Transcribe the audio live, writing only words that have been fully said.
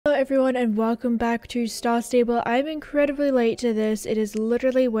everyone and welcome back to Star Stable. I'm incredibly late to this. It is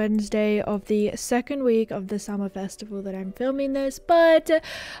literally Wednesday of the second week of the summer festival that I'm filming this, but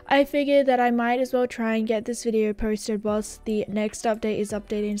I figured that I might as well try and get this video posted whilst the next update is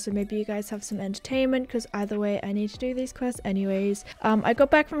updating, so maybe you guys have some entertainment, because either way I need to do these quests anyways. I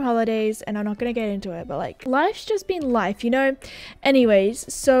got back from holidays and I'm not gonna get into it, but like life's just been life, you know?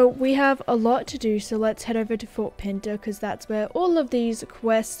 Anyways, so we have a lot to do, so let's head over to Fort Pinter because that's where all of these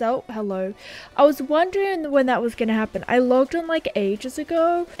quests. Oh, hello. I was wondering when that was gonna happen. I logged on like ages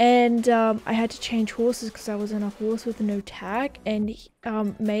ago and I had to change horses because I was on a horse with no tag, and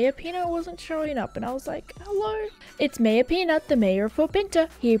Mayor Peanut wasn't showing up, and I was like, hello. It's Mayor Peanut, the mayor of Fort Pinter.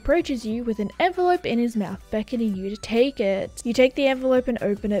 He approaches you with an envelope in his mouth, beckoning you to take it. You take the envelope and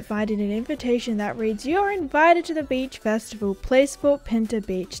open it, finding an invitation that reads, "You're invited to the beach festival. Place Fort Pinter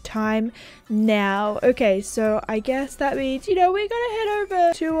Beach. Time now." Okay, so I guess that means, you know, we're gonna head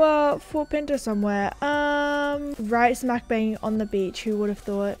over to Fort Pinter somewhere. Right smack bang on the beach. Who would have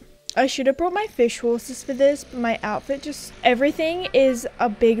thought? I should have brought my fish horses for this, but my outfit just, everything is a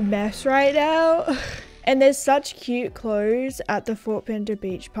big mess right now. And there's such cute clothes at the Fort Pinter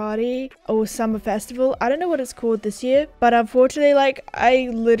Beach Party or Summer Festival. I don't know what it's called this year, but unfortunately, like,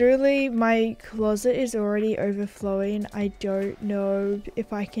 my closet is already overflowing. I don't know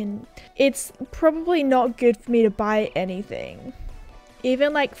if I can, it's probably not good for me to buy anything.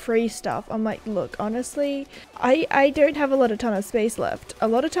 Even like free stuff. I'm like, look, honestly, I don't have a ton of space left. A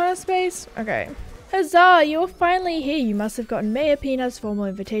lot of ton of space? Okay. Huzzah, you're finally here. You must have gotten Mayor Peanut's formal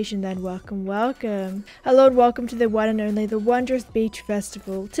invitation then. Welcome, welcome. Hello and welcome to the one and only, the wondrous beach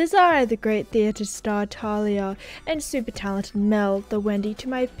festival. 'Tis I, the great theatre star Talia, and super talented Mel, the Wendy to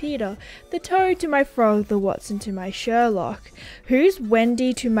my Peter, the Toad to my Frog, the Watson to my Sherlock. Who's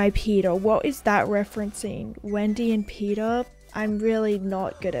Wendy to my Peter? What is that referencing? Wendy and Peter? I'm really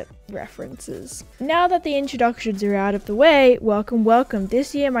not good at references. Now that the introductions are out of the way, welcome, welcome.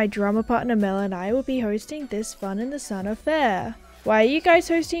 This year my drama partner Mel and I will be hosting this Fun in the Sun affair. Why are you guys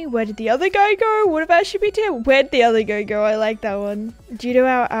hosting? Where did the other guy go? What about Shibita? Where'd the other guy go? I like that one. Due to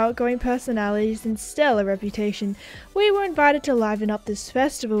our outgoing personalities and stellar reputation, we were invited to liven up this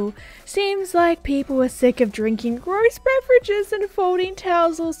festival. Seems like people were sick of drinking gross beverages and folding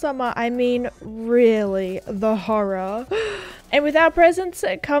towels all summer. I mean, really, the horror. And with our presence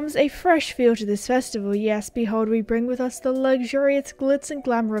comes a fresh feel to this festival. Yes, behold, we bring with us the luxurious glitz and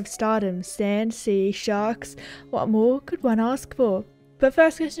glamour of stardom. Sand, sea, sharks. What more could one ask for? But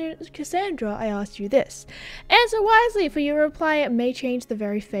first, Cassandra, I asked you this. Answer wisely, for your reply may change the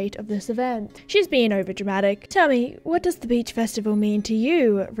very fate of this event. She's being overdramatic. Tell me, what does the beach festival mean to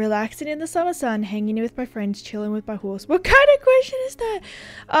you? Relaxing in the summer sun, hanging with my friends, chilling with my horse. What kind of question is that?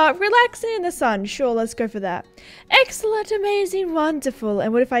 Relaxing in the sun. Sure, let's go for that. Excellent, amazing, wonderful.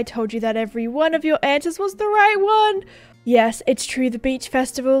 And what if I told you that every one of your answers was the right one? Yes, it's true. The beach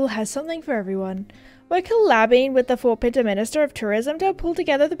festival has something for everyone. We're collabing with the Fort Pinter Minister of Tourism to pull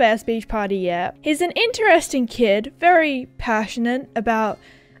together the best beach party yet. He's an interesting kid, very passionate about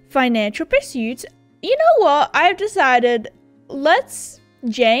financial pursuits. You know what? I've decided,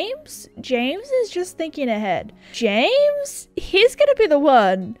 James is just thinking ahead. James, he's gonna be the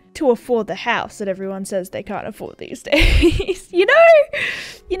one to afford the house that everyone says they can't afford these days. You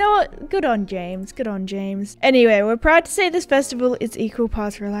know what? Good on James. Good on James. Anyway, we're proud to say this festival is equal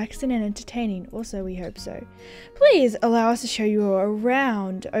parts relaxing and entertaining. Also, we hope so. Please allow us to show you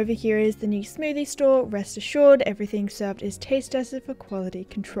around. Over here is the new smoothie store. Rest assured, everything served is taste tested for quality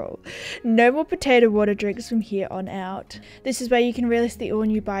control. No more potato water drinks from here on out. This is where you can release the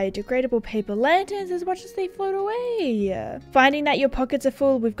all-new biodegradable paper lanterns as much as they float away. Finding that your pockets are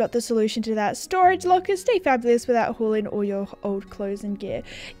full, we've got the solution to that. Storage lockers. Stay fabulous without hauling all your old clothes and gear.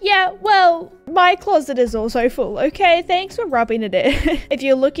 Yeah, well, my closet is also full, okay? Thanks for rubbing it in. If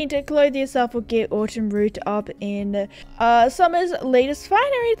you're looking to clothe yourself or get autumn root up in summer's latest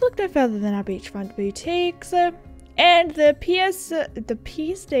finery, look no further than our beachfront boutiques. And the pièce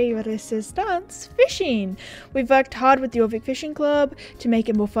de résistance, fishing. We've worked hard with the Orvik Fishing Club to make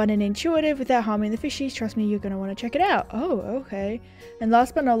it more fun and intuitive without harming the fishies. Trust me, you're going to want to check it out. Oh, okay. And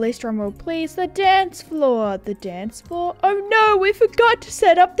last but not least, drumroll please, the dance floor. The dance floor? Oh no, we forgot to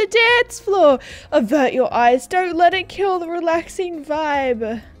set up the dance floor. Avert your eyes. Don't let it kill the relaxing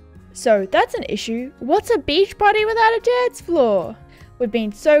vibe. So, that's an issue. What's a beach party without a dance floor? We've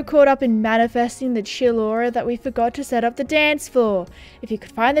been so caught up in manifesting the chill aura that we forgot to set up the dance floor. If you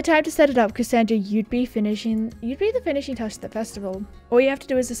could find the time to set it up, Cassandra, you'd be the finishing touch of the festival. All you have to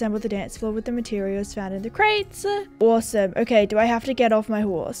do is assemble the dance floor with the materials found in the crates. Awesome. Okay, do I have to get off my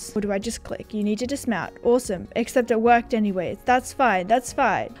horse? Or do I just click? You need to dismount. Awesome. Except it worked anyways. That's fine. That's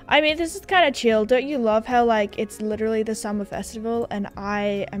fine. I mean, this is kind of chill. Don't you love how, like, it's literally the summer festival and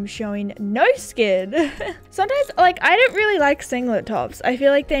I am showing no skin? Sometimes, like, I don't really like singlet tops. I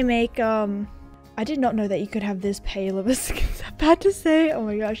feel like they make, I did not know that you could have this pale of a skin. Is that bad to say? Oh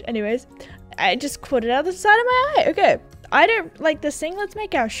my gosh. Anyways, I just caught it out of the side of my eye. Okay. I don't, like, the singlets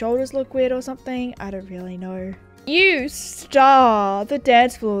make our shoulders look weird or something. I don't really know. You star! The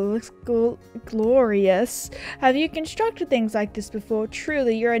dance floor looks glorious. Have you constructed things like this before?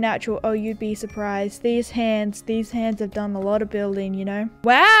 Truly, you're a natural. Oh, you'd be surprised. These hands have done a lot of building, you know?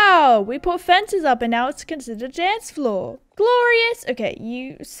 Wow! We put fences up and now it's considered a dance floor. Glorious! Okay,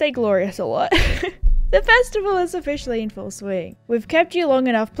 you say glorious a lot. The festival is officially in full swing. We've kept you long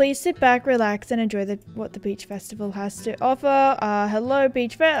enough. Please sit back, relax, and enjoy what the beach festival has to offer. Hello,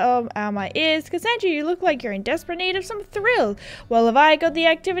 beach my ears. Cassandra, you look like you're in desperate need of some thrill. Well, have I got the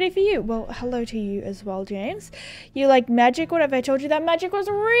activity for you? Well, hello to you as well, James. You like magic? What if I told you that magic was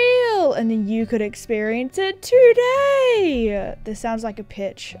real? And then you could experience it today. This sounds like a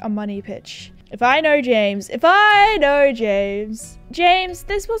pitch, a money pitch. If I know James, James,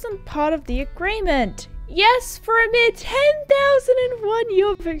 this wasn't part of the agreement. Yes, for a mere 10,001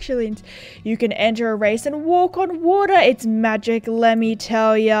 your pixelings, you can enter a race and walk on water. It's magic, let me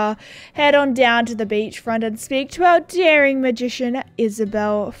tell ya. Head on down to the beachfront and speak to our daring magician,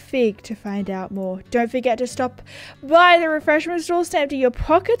 Isabel Fig, to find out more. Don't forget to stop by the refreshment stall to empty your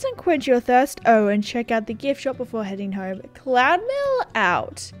pockets and quench your thirst. Oh, and check out the gift shop before heading home. Cloudmill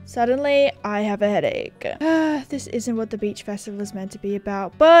out. Suddenly, I have a headache. This isn't what the beach festival is meant to be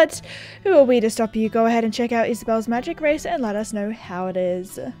about, but who are we to stop you? Go ahead and check out Isabel's magic race and let us know how it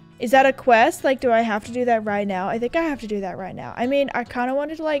is. Is that a quest? Like, do I have to do that right now? I think I have to do that right now. I mean, I kind of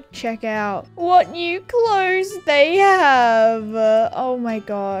wanted to, like, check out what new clothes they have. Oh my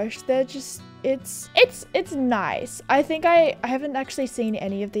gosh, they're just... It's nice. I think I haven't actually seen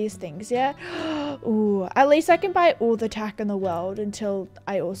any of these things yet. Ooh, at least I can buy all the tack in the world until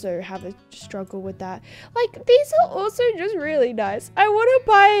I also have a struggle with that. Like, these are also just really nice. I want to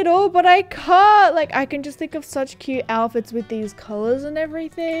buy it all, but I can't. Like, I can just think of such cute outfits with these colors and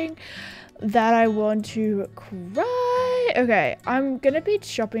everything that I want to cry. Okay, I'm gonna be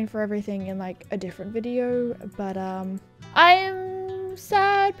shopping for everything in, like, a different video, but I am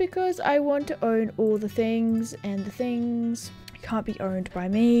sad because I want to own all the things, and the things can't be owned by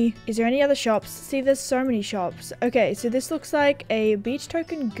me. Is there any other shops? See, there's so many shops. Okay, so this looks like a beach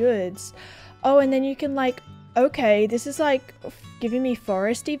token goods. Oh, and then you can, like, okay, this is like giving me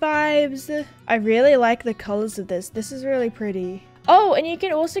foresty vibes. I really like the colors of this. This is really pretty. Oh, and you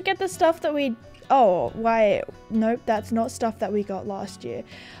can also get the stuff that we... Oh, wait. Nope, that's not stuff that we got last year.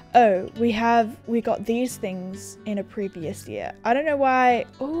 Oh, we got these things in a previous year. I don't know why.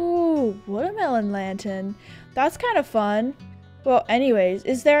 Oh, watermelon lantern. That's kind of fun. Well, anyways,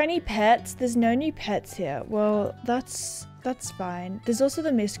 is there any pets? There's no new pets here. Well, that's fine. There's also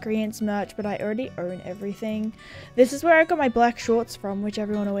the Miscreants merch, but I already own everything. This is where I got my black shorts from, which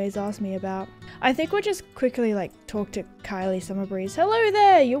everyone always asks me about. I think we'll just quickly, like, talk to Kylie Summerbreeze. Hello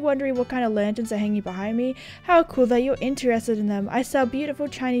there! You're wondering what kind of lanterns are hanging behind me? How cool that you're interested in them. I sell beautiful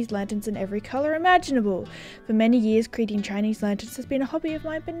Chinese lanterns in every color imaginable. For many years, creating Chinese lanterns has been a hobby of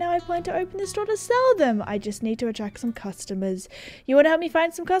mine, but now I plan to open the store to sell them. I just need to attract some customers. You want to help me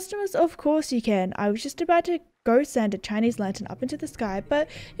find some customers? Of course you can. I was just about to go send a Chinese lantern up into the sky, but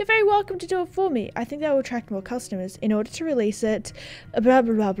you're very welcome to do it for me. I think that will attract more customers. In order to release it, blah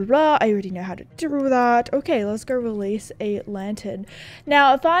blah blah blah blah. I already know how to do that. Okay, let's go release a lantern.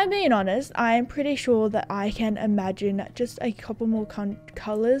 Now, if I'm being honest, I am pretty sure that I can imagine just a couple more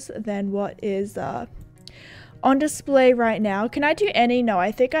colors than what is on display right now. Can I do any? No,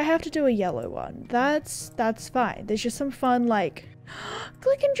 I think I have to do a yellow one. That's fine. There's just some fun, like,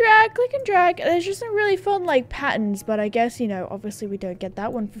 click and drag. There's just some really fun, like, patterns, but I guess, you know, obviously we don't get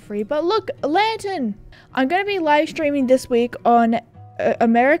that one for free. But look, a lantern. I'm gonna be live streaming this week on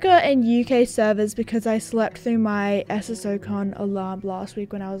America and UK servers because I slept through my SSOCon alarm last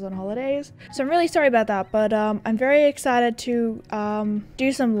week when I was on holidays. So I'm really sorry about that, but I'm very excited to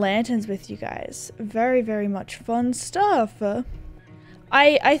do some lanterns with you guys. Very, very much fun stuff.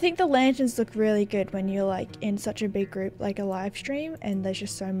 I think the lanterns look really good when you're, like, in such a big group, like a live stream, and there's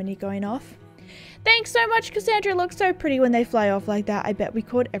just so many going off. Thanks so much, Cassandra. It looks so pretty when they fly off like that. I bet we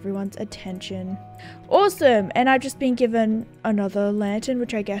caught everyone's attention. Awesome. And I've just been given another lantern,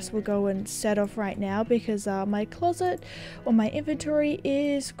 which I guess we'll go and set off right now because my closet or my inventory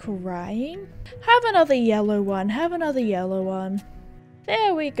is crying. Have another yellow one. Have another yellow one.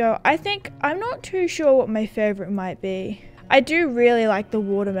 There we go. I'm not too sure what my favorite might be. I do really like the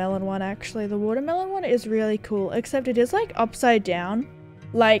watermelon one, actually. The watermelon one is really cool, except it is like upside down.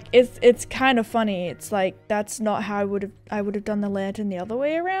 Like it's kind of funny. It's like that's not how I would have done the lantern the other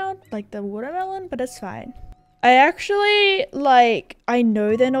way around, like the watermelon, but it's fine. I actually I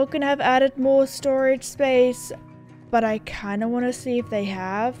know they're not gonna have added more storage space, but I kind of want to see if they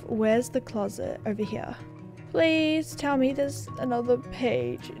have. Where's the closet? Over here. Please tell me there's another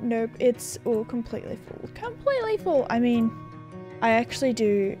page. Nope, it's all completely full. Completely full. I mean, I actually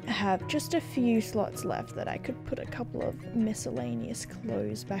do have just a few slots left that I could put a couple of miscellaneous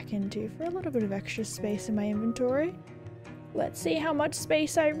clothes back into for a little bit of extra space in my inventory. Let's see how much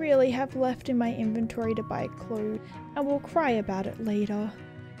space I really have left in my inventory to buy clothes, and we'll cry about it later.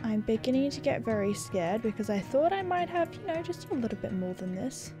 I'm beginning to get very scared because I thought I might have, you know, just a little bit more than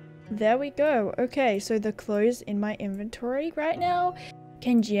this. There we go. Okay, so the clothes in my inventory right now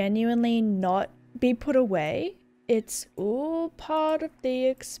can genuinely not be put away. It's all part of the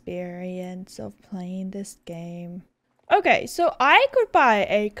experience of playing this game. Okay, so I could buy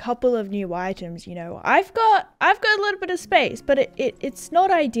a couple of new items, you know. I've got a little bit of space, but it's not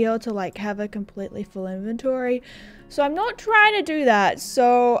ideal to like have a completely full inventory. So I'm not trying to do that.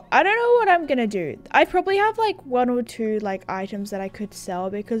 So I don't know what I'm gonna do. I probably have like one or two like items that I could sell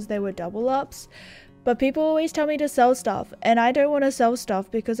because they were double ups. But people always tell me to sell stuff, and I don't want to sell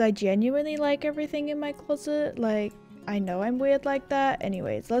stuff because I genuinely like everything in my closet. Like, I know I'm weird like that.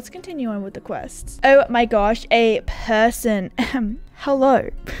 Anyways, let's continue on with the quests. Oh my gosh, a person. Hello.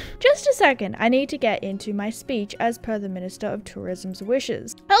 Just a second, I need to get into my speech as per the Minister of Tourism's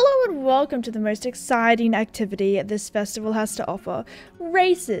wishes. Hello and welcome to the most exciting activity this festival has to offer,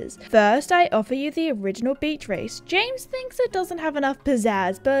 races. First, I offer you the original beach race. James thinks it doesn't have enough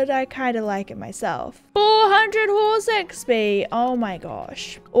pizzazz, but I kinda like it myself. 400 horse XP, oh my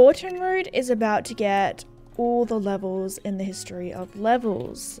gosh. Autumn Road is about to get all the levels in the history of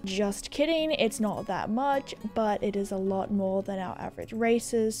levels. Just kidding, it's not that much, but it is a lot more than our average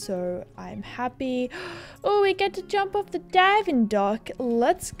races, so I'm happy. Oh, we get to jump off the diving dock.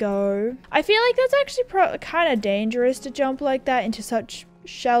 Let's go. I feel like that's actually kind of dangerous to jump like that into such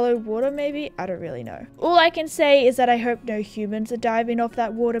shallow water, maybe? I don't really know. All I can say is that I hope no humans are diving off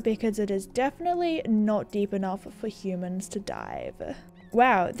that water because it is definitely not deep enough for humans to dive.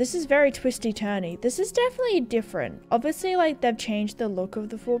 Wow, this is very twisty turny. This is definitely different. Obviously, like, they've changed the look of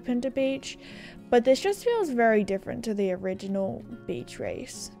the Fort Pinter beach, but this just feels very different to the original beach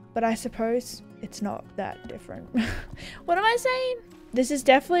race. But I suppose it's not that different. What am I saying? This is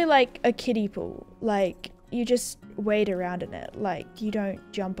definitely like a kiddie pool. Like, you just wade around in it. Like, you don't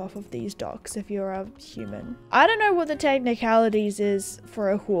jump off of these docks if you're a human. I don't know what the technicalities is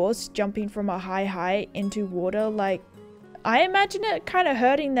for a horse jumping from a high height into water. Like, I imagine it kind of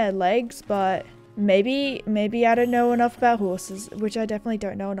hurting their legs, but maybe I don't know enough about horses, which I definitely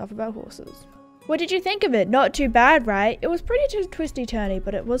don't know enough about horses. What did you think of it? Not too bad, right? It was pretty twisty-turny,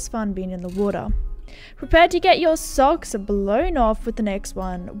 but it was fun being in the water. Prepare to get your socks blown off with the next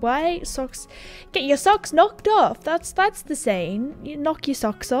one. Why socks? Get your socks knocked off. That's the saying. You knock your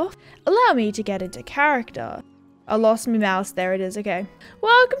socks off. Allow me to get into character. I lost my mouse. There it is. Okay.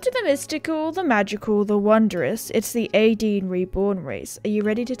 Welcome to the mystical, the magical, the wondrous. It's the Adine Reborn race. Are you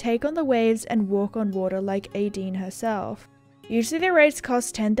ready to take on the waves and walk on water like Adine herself? Usually the race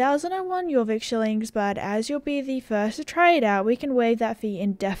costs 10,001 Jorvik shillings, but as you'll be the first to try it out, we can waive that fee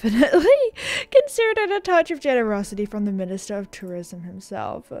indefinitely. Consider it a touch of generosity from the Minister of Tourism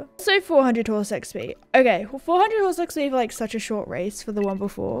himself. So 400 horse XP. Okay, well 400 horse XP for like such a short race for the one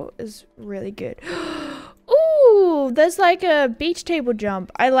before is really good. Ooh, there's like a beach table jump.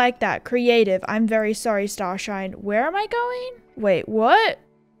 I like that. Creative. I'm very sorry, Starshine. Where am I going? Wait, what?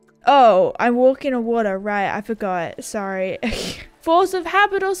 Oh, I'm walking on water. Right, I forgot. Sorry. Force of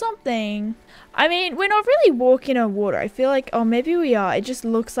habit or something. I mean, we're not really walking on water. I feel like, oh, maybe we are. It just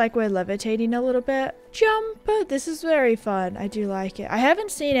looks like we're levitating a little bit. Jump. This is very fun. I do like it. I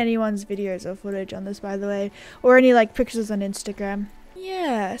haven't seen anyone's videos or footage on this, by the way, or any like pictures on Instagram.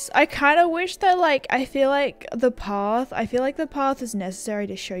 Yes, I kind of wish that, like, I feel like the path is necessary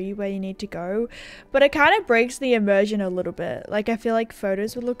to show you where you need to go, but it kind of breaks the immersion a little bit. Like, I feel like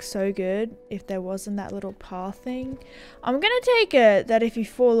photos would look so good if there wasn't that little path thing. I'm gonna take it that if you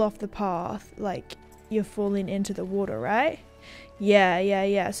fall off the path, like, you're falling into the water, right?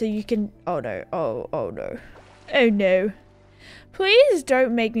 Yeah. So you can, oh no, oh no. Oh no. Please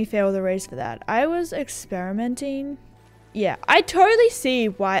don't make me fail the race for that. I was experimenting. Yeah, I totally see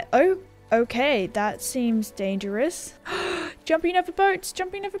why. Oh, okay, that seems dangerous. Jumping over boats.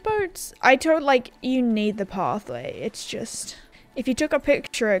 I totally, like, you need the pathway. It's just, if you took a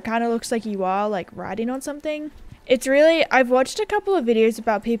picture, it kind of looks like you are, like, riding on something. It's really, I've watched a couple of videos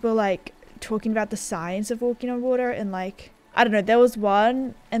about people, like, talking about the science of walking on water, and, like, I don't know, there was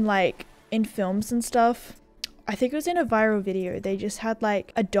one, and, like, in films and stuff, I think it was in a viral video, they just had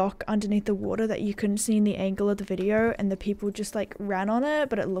like a dock underneath the water that you couldn't see in the angle of the video, and the people just like ran on it,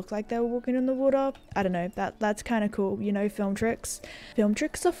 but it looked like they were walking in the water. I don't know, that's kind of cool, you know, film tricks. Film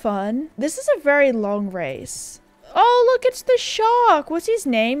tricks are fun. This is a very long race. Oh, look, it's the shark. What's his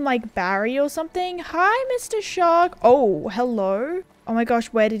name? Like Barry or something? Hi, Mr. Shark. Oh, hello. Oh my gosh,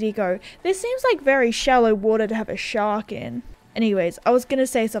 where did he go? This seems like very shallow water to have a shark in. Anyways, I was gonna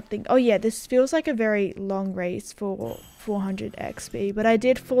say something. Oh yeah, this feels like a very long race for 400 XP, but I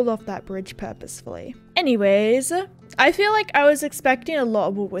did fall off that bridge purposefully. Anyways, I feel like I was expecting a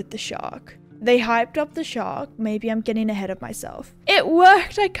lot more with the shark. They hyped up the shark. Maybe I'm getting ahead of myself. It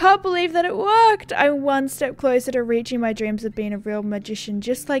worked! I can't believe that it worked! I'm one step closer to reaching my dreams of being a real magician,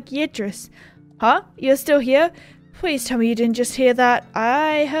 just like Yidris. Huh? You're still here? Please tell me you didn't just hear that.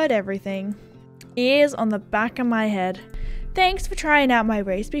 I heard everything. Ears on the back of my head. Thanks for trying out my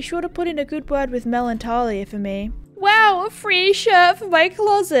race. Be sure to put in a good word with Mel and Talia for me. Wow, a free shirt for my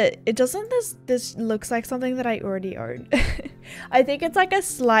closet. It doesn't, this looks like something that I already own. I think it's like a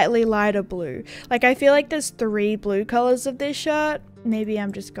slightly lighter blue. Like I feel like there's 3 blue colors of this shirt. Maybe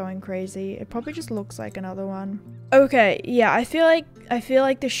I'm just going crazy. It probably just looks like another one. Okay, yeah, I feel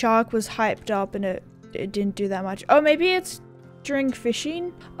like the shark was hyped up and it didn't do that much. Oh, maybe it's during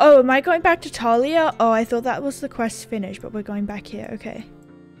fishing. Oh, am I going back to Talia? Oh, I thought that was the quest finished, but we're going back here. Okay.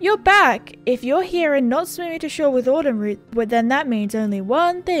 You're back! If you're here and not swimming to shore with Autumn Root, well, then that means only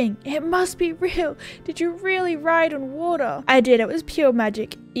one thing. It must be real. Did you really ride on water? I did. It was pure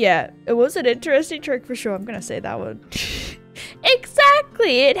magic. Yeah, it was an interesting trick for sure. I'm gonna say that one.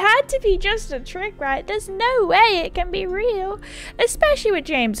 Exactly! It had to be just a trick, right? There's no way it can be real. Especially with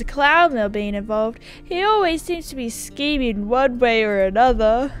James Cloudmill being involved. He always seems to be scheming one way or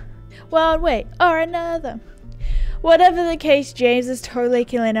another. One way or another. Whatever the case, James is totally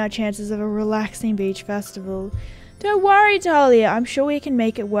killing our chances of a relaxing beach festival. Don't worry, Talia. I'm sure we can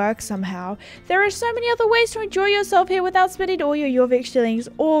make it work somehow. There are so many other ways to enjoy yourself here without spending all your Jorvik shillings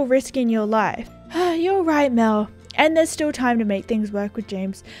or risking your life. You're right, Mel. And there's still time to make things work with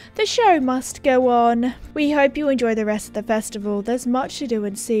James. The show must go on. We hope you enjoy the rest of the festival. There's much to do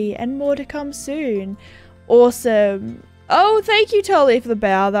and see, and more to come soon. Awesome. Oh, thank you, Talia, for the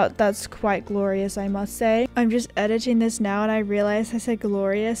bow. That's quite glorious, I must say. I'm just editing this now and I realize I said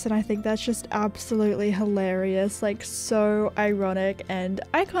glorious, and I think that's just absolutely hilarious. Like, so ironic and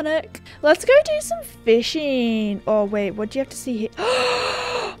iconic. Let's go do some fishing. Oh, wait, what do you have to see here?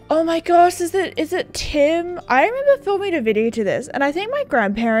 Oh my gosh, is it Tim? I remember filming a video to this, and I think my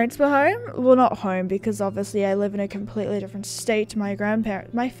grandparents were home. Well, not home, because obviously I live in a completely different state to my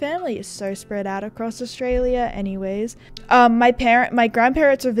grandparents. My family is so spread out across Australia anyways. My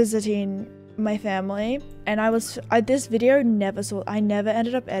grandparents were visiting my family, and this video I never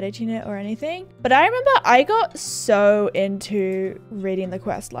ended up editing it or anything, but I remember I got so into reading the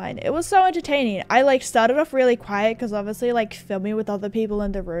quest line. It was so entertaining. I like started off really quiet because obviously like filming with other people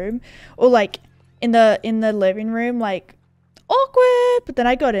in the room or like in the living room, like awkward, but then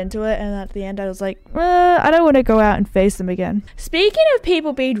I got into it, and at the end I was like, I don't want to go out and face them again. Speaking of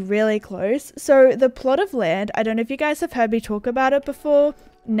people being really close, so the plot of land, I don't know if you guys have heard me talk about it before,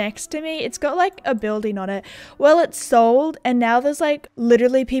 next to me, it's got like a building on it. Well, it's sold, and now there's like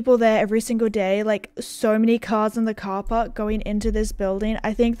literally people there every single day, like so many cars in the car park going into this building.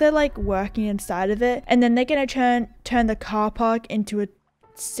 I think they're like working inside of it, and then they're gonna turn the car park into a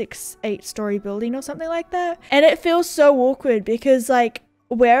 6-8 story building or something like that. And it feels so awkward because like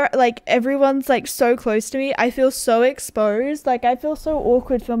where like everyone's like so close to me, I feel so exposed. Like I feel so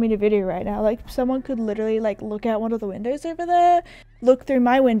awkward filming a video right now. Like someone could literally like look out one of the windows over there, look through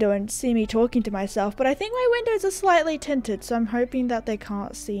my window and see me talking to myself, but I think my windows are slightly tinted, so I'm hoping that they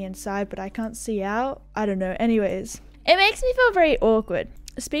can't see inside but I can't see out. I don't know. Anyways, it makes me feel very awkward.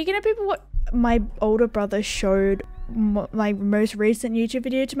 Speaking of people, what my older brother showed my most recent YouTube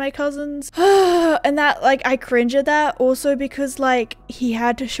video to my cousins. And that, like, I cringe at that also because, like, he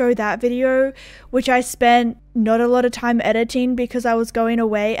had to show that video, which I spent not a lot of time editing because I was going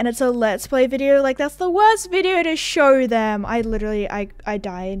away, and it's a let's play video. Like, that's the worst video to show them. I literally, I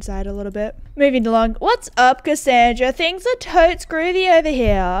die inside a little bit. Moving along. What's up, Cassandra? Things are totes groovy over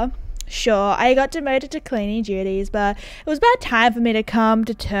here. Sure, I got demoted to cleaning duties, but it was about time for me to come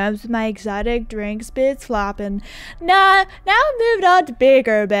to terms with my exotic drinks bits flopping. Nah, now I moved on to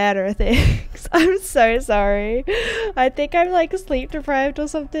bigger, better things. I'm so sorry. I think I'm like sleep deprived or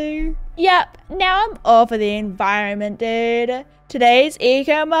something. Yep, now I'm all for the environment, dude. Today's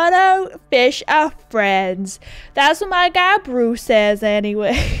eco motto, fish are friends. That's what my guy Bruce says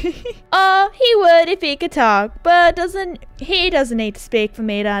anyway. Oh, he would if he could talk, but he doesn't need to speak for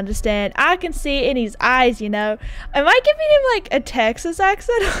me to understand. I can see it in his eyes, you know. Am I giving him like a Texas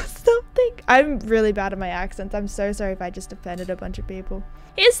accent or something? I'm really bad at my accents. I'm so sorry if I just offended a bunch of people.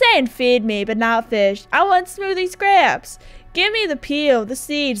 He's saying feed me, but not fish. I want smoothie scraps. Give me the peel, the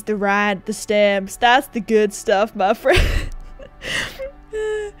seeds, the rind, the stems. That's the good stuff, my friend.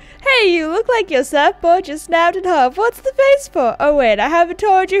 Hey, you look like your surfboard just snapped in half. What's the face for? Oh wait, I haven't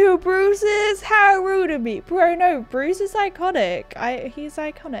told you who Bruce is? How rude of me. Bro, no, Bruce is iconic. He's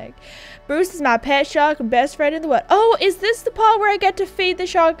iconic. Bruce is my pet shark and best friend in the world. Oh, is this the part where I get to feed the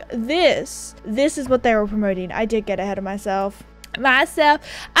shark? This is what they were promoting. I did get ahead of myself. I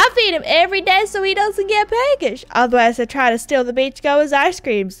feed him every day so he doesn't get peckish. Otherwise, I try to steal the beachgoers' ice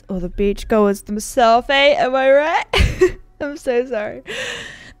creams. Or the beachgoers themselves, eh? Am I right? I'm so sorry.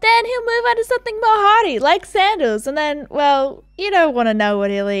 Then he'll move on to something more hearty, like sandals, and then, well, you don't want to know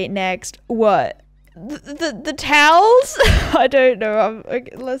what he'll eat next. What? The towels? I don't know.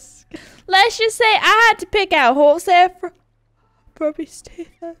 Okay, let's just say I had to pick out wholesale for probably stay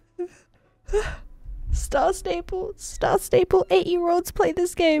Star Staple, 8-year-olds play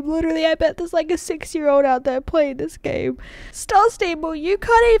this game. Literally, I bet there's like a 6-year-old out there playing this game. Star Staple, you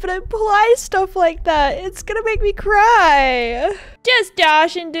can't even imply stuff like that. It's gonna make me cry. Just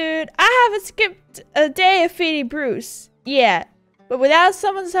dashing, dude. I haven't skipped a day of feeding Bruce. Yeah, but without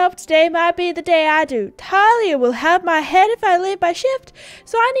someone's help, today might be the day I do. Talia will have my head if I leave my shift,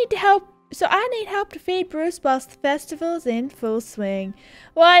 so I need help to feed Bruce whilst the festival's in full swing.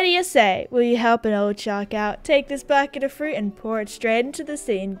 What do you say? Will you help an old shark out? Take this bucket of fruit and pour it straight into the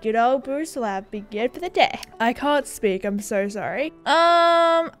sea, and good old Bruce will have be good for the day. I can't speak, I'm so sorry.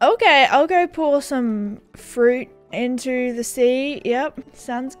 Okay, I'll go pour some fruit into the sea. Yep,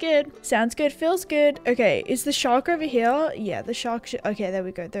 sounds good. Sounds good, feels good. Okay, is the shark over here? Yeah, the shark okay, there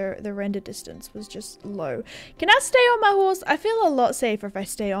we go. The render distance was just low. Can I stay on my horse? I feel a lot safer if I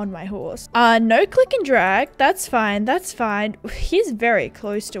stay on my horse. No click and drag. That's fine, that's fine. He's very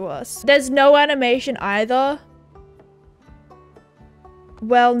close to us. There's no animation either.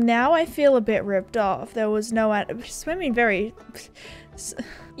 Well, now I feel a bit ripped off. There was no swimming very...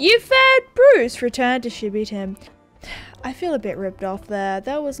 You fed Bruce, returned to shibby Tim. I feel a bit ripped off there.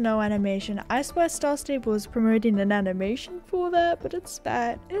 There was no animation. I swear Star Stable was promoting an animation for that, but it's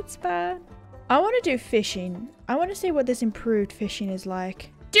bad. It's bad. I want to do fishing. I want to see what this improved fishing is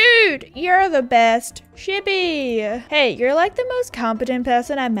like. Dude, you're the best. Shibby. Hey, you're like the most competent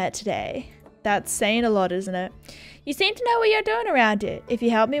person I met today. That's saying a lot, isn't it? You seem to know what you're doing around here. If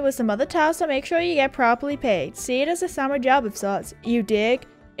you help me with some other tasks, I'll make sure you get properly paid. See it as a summer job of sorts. You dig?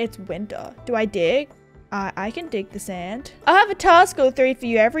 It's winter. Do I dig? I can dig the sand. I'll have a task go through for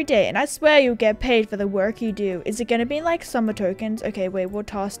you every day, and I swear you'll get paid for the work you do. Is it gonna be like summer tokens? Okay, wait, what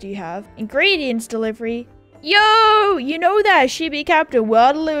task do you have? Ingredients delivery. Yo, you know that shibby Captain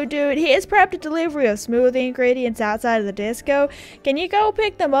Waterloo dude? Here's prepped a delivery of smoothie ingredients outside of the disco. Can you go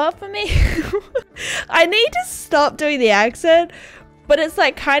pick them up for me? I need to stop doing the accent, but it's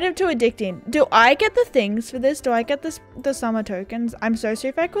like kind of too addicting. Do I get the things for this? Do I get the summer tokens? I'm so sorry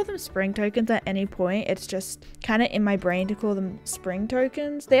if I call them spring tokens at any point. It's just kind of in my brain to call them spring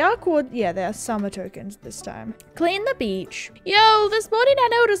tokens. They are called, yeah, they are summer tokens this time. Clean the beach. Yo, this morning I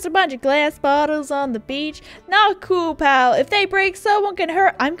noticed a bunch of glass bottles on the beach. Not cool, pal. If they break, someone can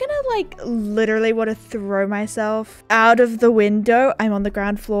hurt. I'm gonna like literally want to throw myself out of the window. I'm on the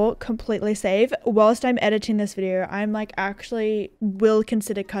ground floor, completely safe. Whilst I'm editing this video, I'm like actually will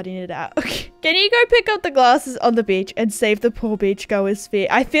consider cutting it out. Okay. Can you go pick up the glasses on the beach and save the poor beachgoer's feet?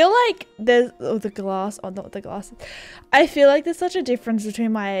 I feel like there's the glasses. I feel like there's such a difference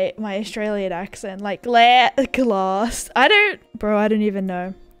between my Australian accent, like glass. I don't even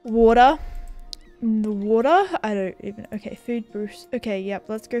know. Water. The water? I don't even. Okay, food Bruce. Okay, yep,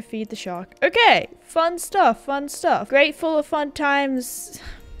 let's go feed the shark. Okay, fun stuff, fun stuff. Grateful of fun times.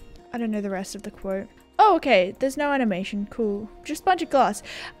 I don't know the rest of the quote. Oh, okay. There's no animation. Cool. Just a bunch of glass.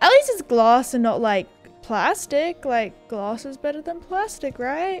 At least it's glass and not like plastic. Like glass is better than plastic,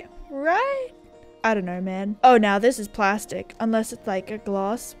 right? Right? I don't know, man. Oh, now this is plastic. Unless it's like a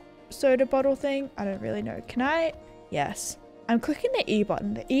glass soda bottle thing. I don't really know. Can I? Yes. I'm clicking the E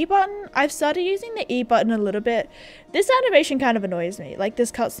button. The E button, I've started using the E button a little bit. This animation kind of annoys me. Like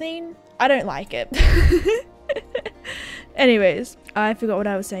this cutscene, I don't like it. Anyways, I forgot what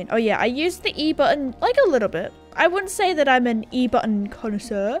I was saying. Oh yeah, I use the E button like a little bit. I wouldn't say that I'm an E button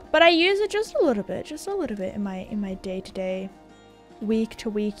connoisseur, but I use it just a little bit in my day-to-day,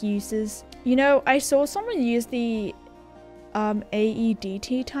 week-to-week uses. You know, I saw someone use the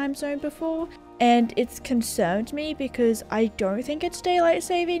AEDT time zone before, and it's concerned me because I don't think it's daylight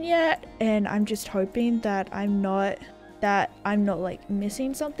saving yet, and I'm just hoping that I'm not like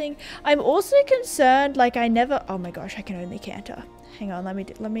missing something. I'm also concerned, like oh my gosh, I can only canter. Hang on,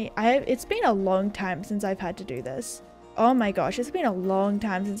 it's been a long time since I've had to do this. Oh my gosh, it's been a long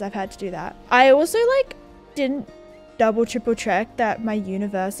time since I've had to do that. I also like didn't triple check that my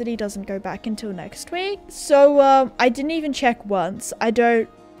university doesn't go back until next week. So I didn't even check once.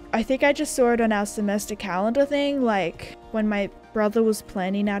 I think I just saw it on our semester calendar thing, like when my brother was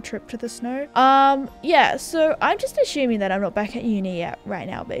planning our trip to the snow. Yeah, so I'm just assuming that I'm not back at uni yet right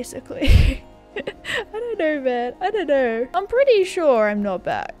now, basically. I don't know, man. I don't know. I'm pretty sure I'm not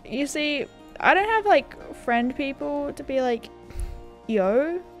back. You see, I don't have like friend people to be like,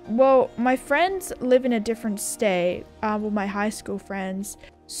 yo. Well, my friends live in a different state, well, my high school friends.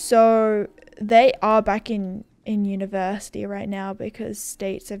 So they are back in university right now because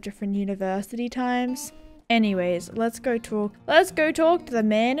states have different university times. Anyways, let's go talk to the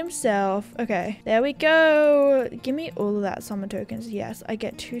man himself. Okay, there we go. Give me all of that summer tokens. Yes, I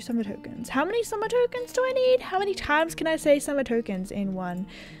get 2 summer tokens. How many summer tokens do I need? How many times can I say summer tokens in one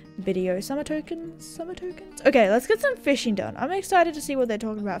video? Summer tokens. Okay, let's get some fishing done. I'm excited to see what they're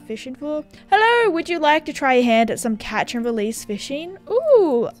talking about fishing for. Hello, would you like to try a hand at some catch and release fishing?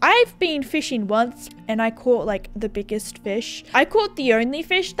 Ooh, I've been fishing once and I caught like the biggest fish. I caught the only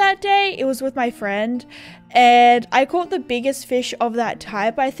fish that day. It was with my friend and I caught the biggest fish of that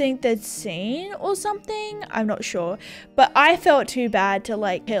type I think they'd seen or something. I'm not sure, but I felt too bad to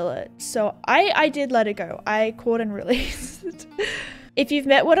like kill it, so I did let it go. I caught and released. If you've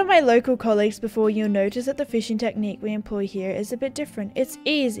met one of my local colleagues before, you'll notice that the fishing technique we employ here is a bit different. It's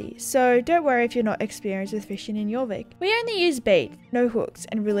easy, so don't worry if you're not experienced with fishing in your Vic. We only use bait, no hooks,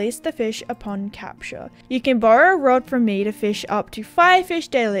 and release the fish upon capture. You can borrow a rod from me to fish up to 5 fish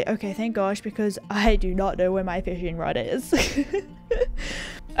daily. Okay, thank gosh, because I do not know where my fishing rod is.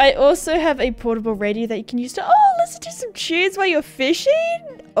 I also have a portable radio that you can use to listen to some tunes while you're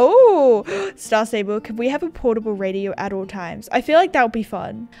fishing. Oh, Star Stable, can we have a portable radio at all times? I feel like that would be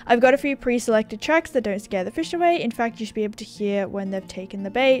fun. I've got a few pre-selected tracks that don't scare the fish away. In fact, you should be able to hear when they've taken the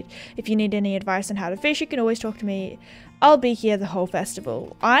bait. If you need any advice on how to fish, you can always talk to me. I'll be here the whole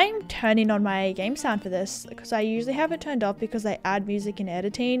festival. I'm turning on my game sound for this because I usually have it turned off because I add music in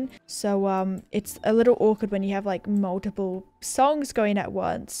editing. So it's a little awkward when you have like multiple songs going at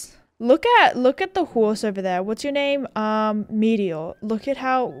once. Look at the horse over there. What's your name? Meteor. Look at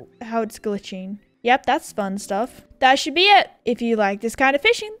how it's glitching. Yep, that's fun stuff. That should be it. If you like this kind of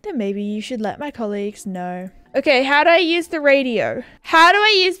fishing, then maybe you should let my colleagues know. Okay, how do I use the radio? How do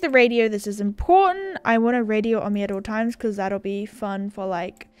I use the radio? This is important. I want a radio on me at all times because that'll be fun for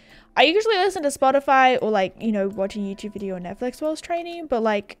like... I usually listen to Spotify or like, you know, watch a YouTube video on Netflix while I was training, but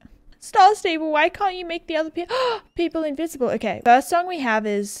like... Star Stable, why can't you make the other people invisible? Okay, first song we have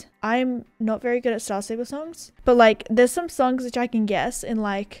is... I'm not very good at Star Stable songs, but like there's some songs which I can guess in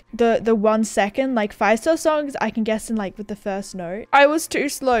like the 1 second, like Firestar songs I can guess in like with the first note. I was too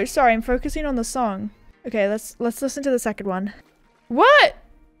slow. Sorry, I'm focusing on the song. Okay, let's listen to the second one. What?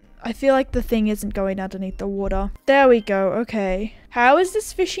 I feel like the thing isn't going underneath the water. There we go. Okay. How is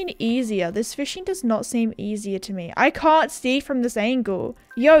this fishing easier? This fishing does not seem easier to me. I can't see from this angle.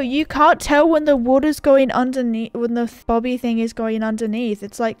 Yo, you can't tell when the water's going underneath, when the bobby thing is going underneath.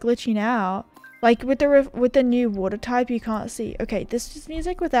 It's like glitching out. Like with the new water type, you can't see. Okay, this is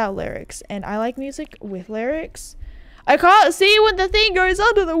music without lyrics, and I like music with lyrics. I can't see when the thing goes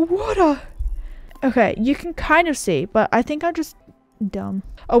under the water. Okay, you can kind of see, but I think I'm just dumb.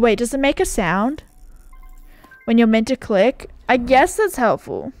 Oh wait, does it make a sound when you're meant to click? I guess that's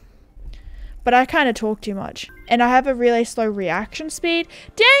helpful, but I kind of talk too much and I have a really slow reaction speed.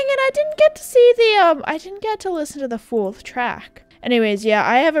 Dang it, I didn't get to see the I didn't get to listen to the 4th track. Anyways, yeah,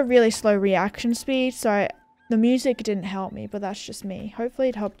 I have a really slow reaction speed, so the music didn't help me, but that's just me. Hopefully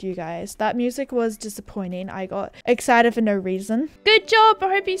it helped you guys. That music was disappointing. I got excited for no reason. Good job.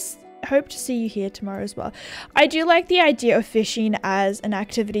 I hope you hope to see you here tomorrow as well. I do like the idea of fishing as an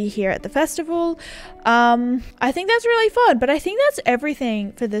activity here at the festival. I think that's really fun, but I think that's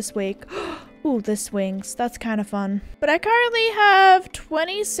everything for this week. Ooh, the swings. That's kind of fun. But I currently have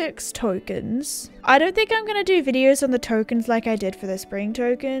 26 tokens. I don't think I'm going to do videos on the tokens like I did for the spring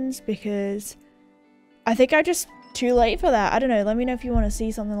tokens because I think I'm just too late for that. I don't know. Let me know if you want to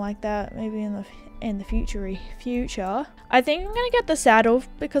see something like that maybe in the future. I think I'm going to get the saddle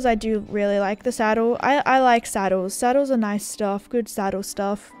because I do really like the saddle. I like saddles. Saddles are nice stuff. Good saddle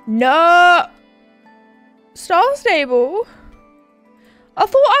stuff. No! Star Stable? I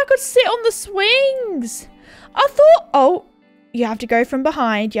thought I could sit on the swings. I thought, oh, you have to go from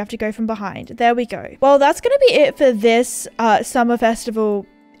behind. You have to go from behind. There we go. Well, that's going to be it for this summer festival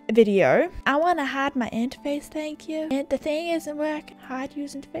video. I want to hide my interface, thank you. And the thing isn't working. Hide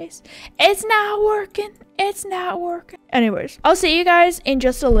use interface. It's not working. It's not working. Anyways, I'll see you guys in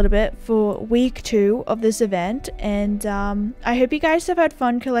just a little bit for week 2 of this event. And I hope you guys have had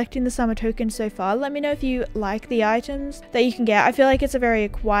fun collecting the summer tokens so far. Let me know if you like the items that you can get. I feel like it's a very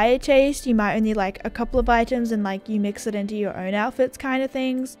acquired taste. You might only like a couple of items and like you mix it into your own outfits kind of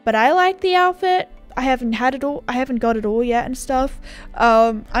things. But I like the outfit. I haven't had it all. I haven't got it all yet and stuff.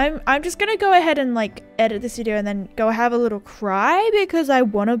 I'm just gonna go ahead and like edit this video and then go have a little cry because I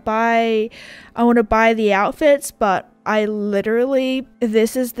want to buy the outfits, but I literally,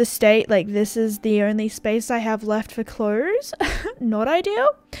 this is the state, like this is the only space I have left for clothes. Not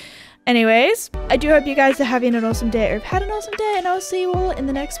ideal. Anyways, I do hope you guys are having an awesome day or have had an awesome day, and I'll see you all in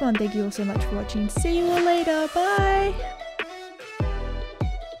the next one. Thank you all so much for watching. See you all later. Bye.